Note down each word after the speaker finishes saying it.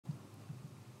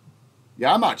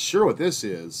Yeah, I'm not sure what this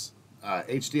is.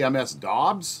 HDMS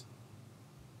Dobbs?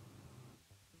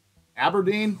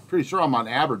 Aberdeen? Pretty sure I'm on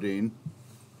Aberdeen.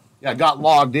 Yeah, I got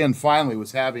logged in finally.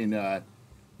 Was having... if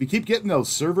you keep getting those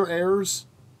server errors,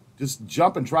 just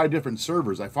jump and try different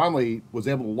servers. I finally was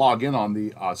able to log in on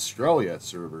the Australia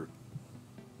server.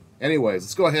 Anyways,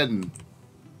 let's go ahead and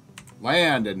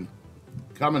land and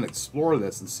come and explore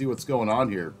this and see what's going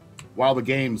on here while the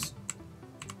game's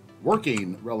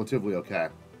working relatively okay.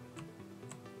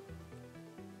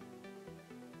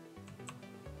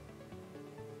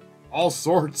 All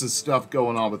sorts of stuff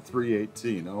going on with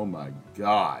 318. Oh my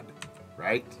god.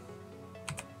 Right?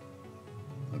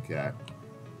 Okay.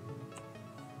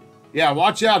 Yeah,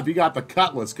 watch out if you got the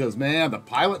Cutlass, because, man, the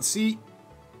pilot seat,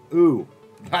 ooh,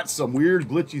 got some weird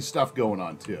glitchy stuff going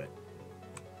on to it.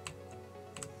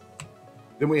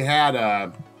 Then we had,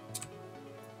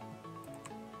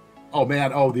 oh,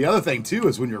 man, oh, the other thing, too,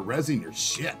 is when you're resing your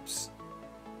ships.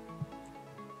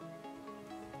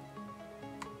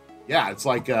 Yeah, it's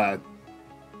like, the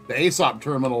ASOP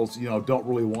terminals, you know, don't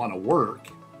really want to work.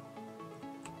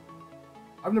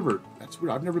 That's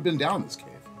weird, I've never been down this cave.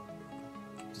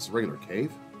 Is this a regular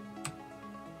cave?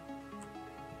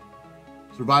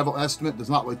 Survival estimate does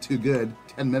not look too good.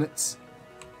 10 minutes.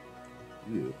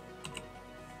 Ew.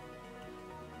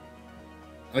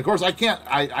 And of course,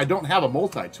 I don't have a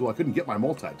multi-tool. I couldn't get my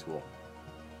multi-tool.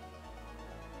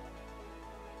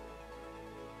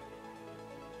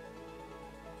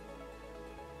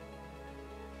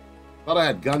 Thought I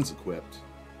had guns equipped.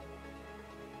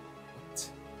 What?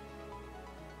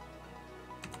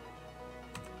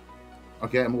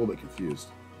 Okay, I'm a little bit confused.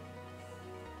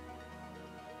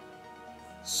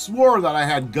 Swore that I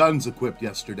had guns equipped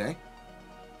yesterday.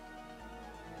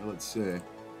 Well, let's see.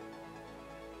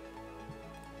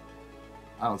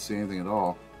 I don't see anything at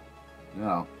all.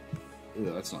 No.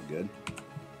 Ew, that's not good.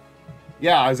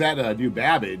 Yeah, I was at New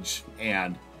Babbage,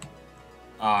 and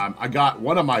I got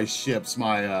one of my ships,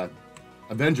 my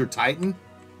Avenger Titan,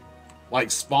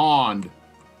 like spawned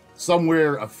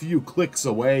somewhere a few clicks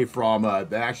away from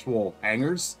the actual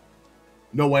hangars.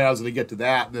 No way I was going to get to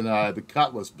that. And then the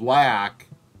Cutlass Black,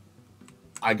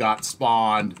 I got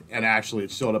spawned, and actually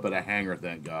it showed up at a hangar,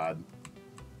 thank God.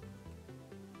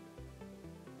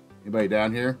 Anybody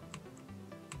down here?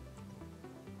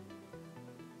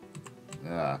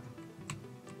 Yeah.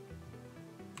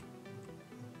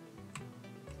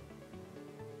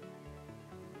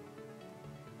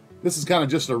 This is kind of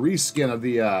just a reskin of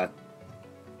the, kind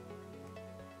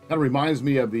of reminds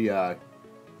me of the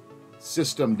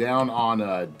system down on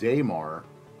Daymar.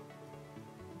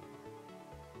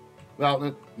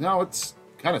 Well, no, it's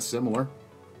kind of similar.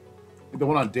 I think the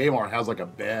one on Daymar has like a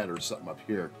bed or something up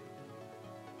here.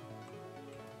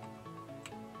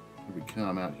 Here we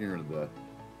come out here into the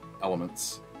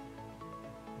elements.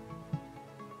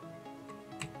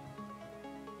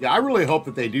 Yeah, I really hope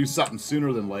that they do something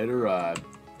sooner than later. Are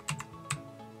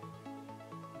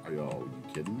you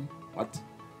kidding me? What?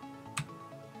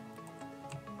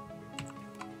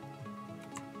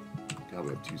 God,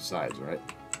 we have two sides, right?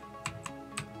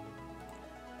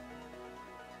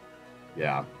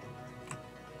 Yeah.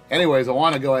 Anyways, I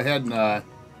want to go ahead and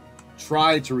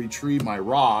try to retrieve my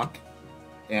rock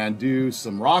and do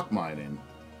some rock mining.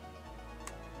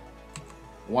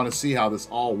 I want to see how this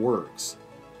all works.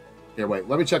 Here, wait.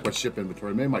 Let me check my ship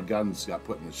inventory. Maybe my guns got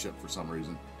put in the ship for some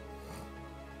reason.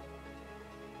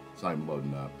 It's not even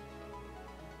loading up.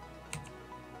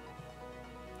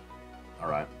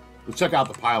 Alright. Let's check out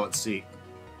the pilot seat.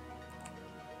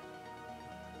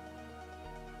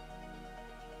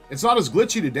 It's not as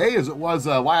glitchy today as it was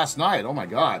last night. Oh my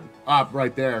god.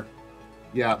 Right there.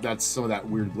 Yeah, that's some of that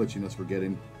weird glitchiness we're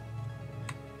getting.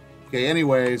 Okay,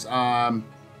 anyways, I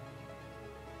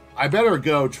better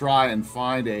go try and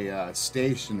find a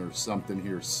station or something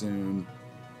here soon.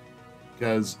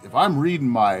 Because if I'm reading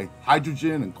my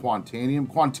hydrogen and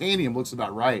quantanium looks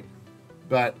about right.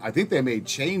 But I think they made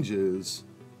changes.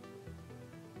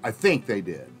 I think they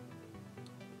did.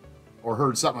 Or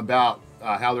heard something about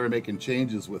how they're making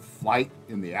changes with flight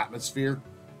in the atmosphere.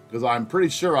 Because I'm pretty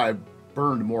sure I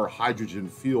burned more hydrogen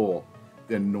fuel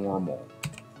than normal.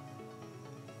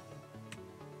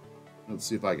 Let's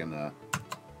see if I can...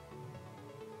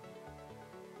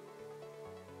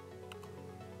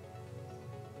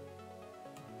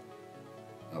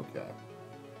 Okay.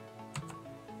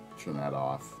 Turn that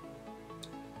off.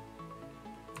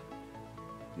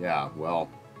 Yeah, well,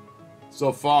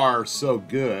 so far, so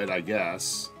good, I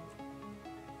guess.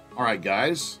 Alright,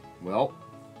 guys. Well,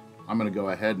 I'm going to go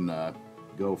ahead and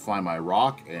go find my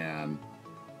rock, and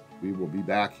we will be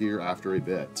back here after a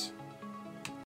bit.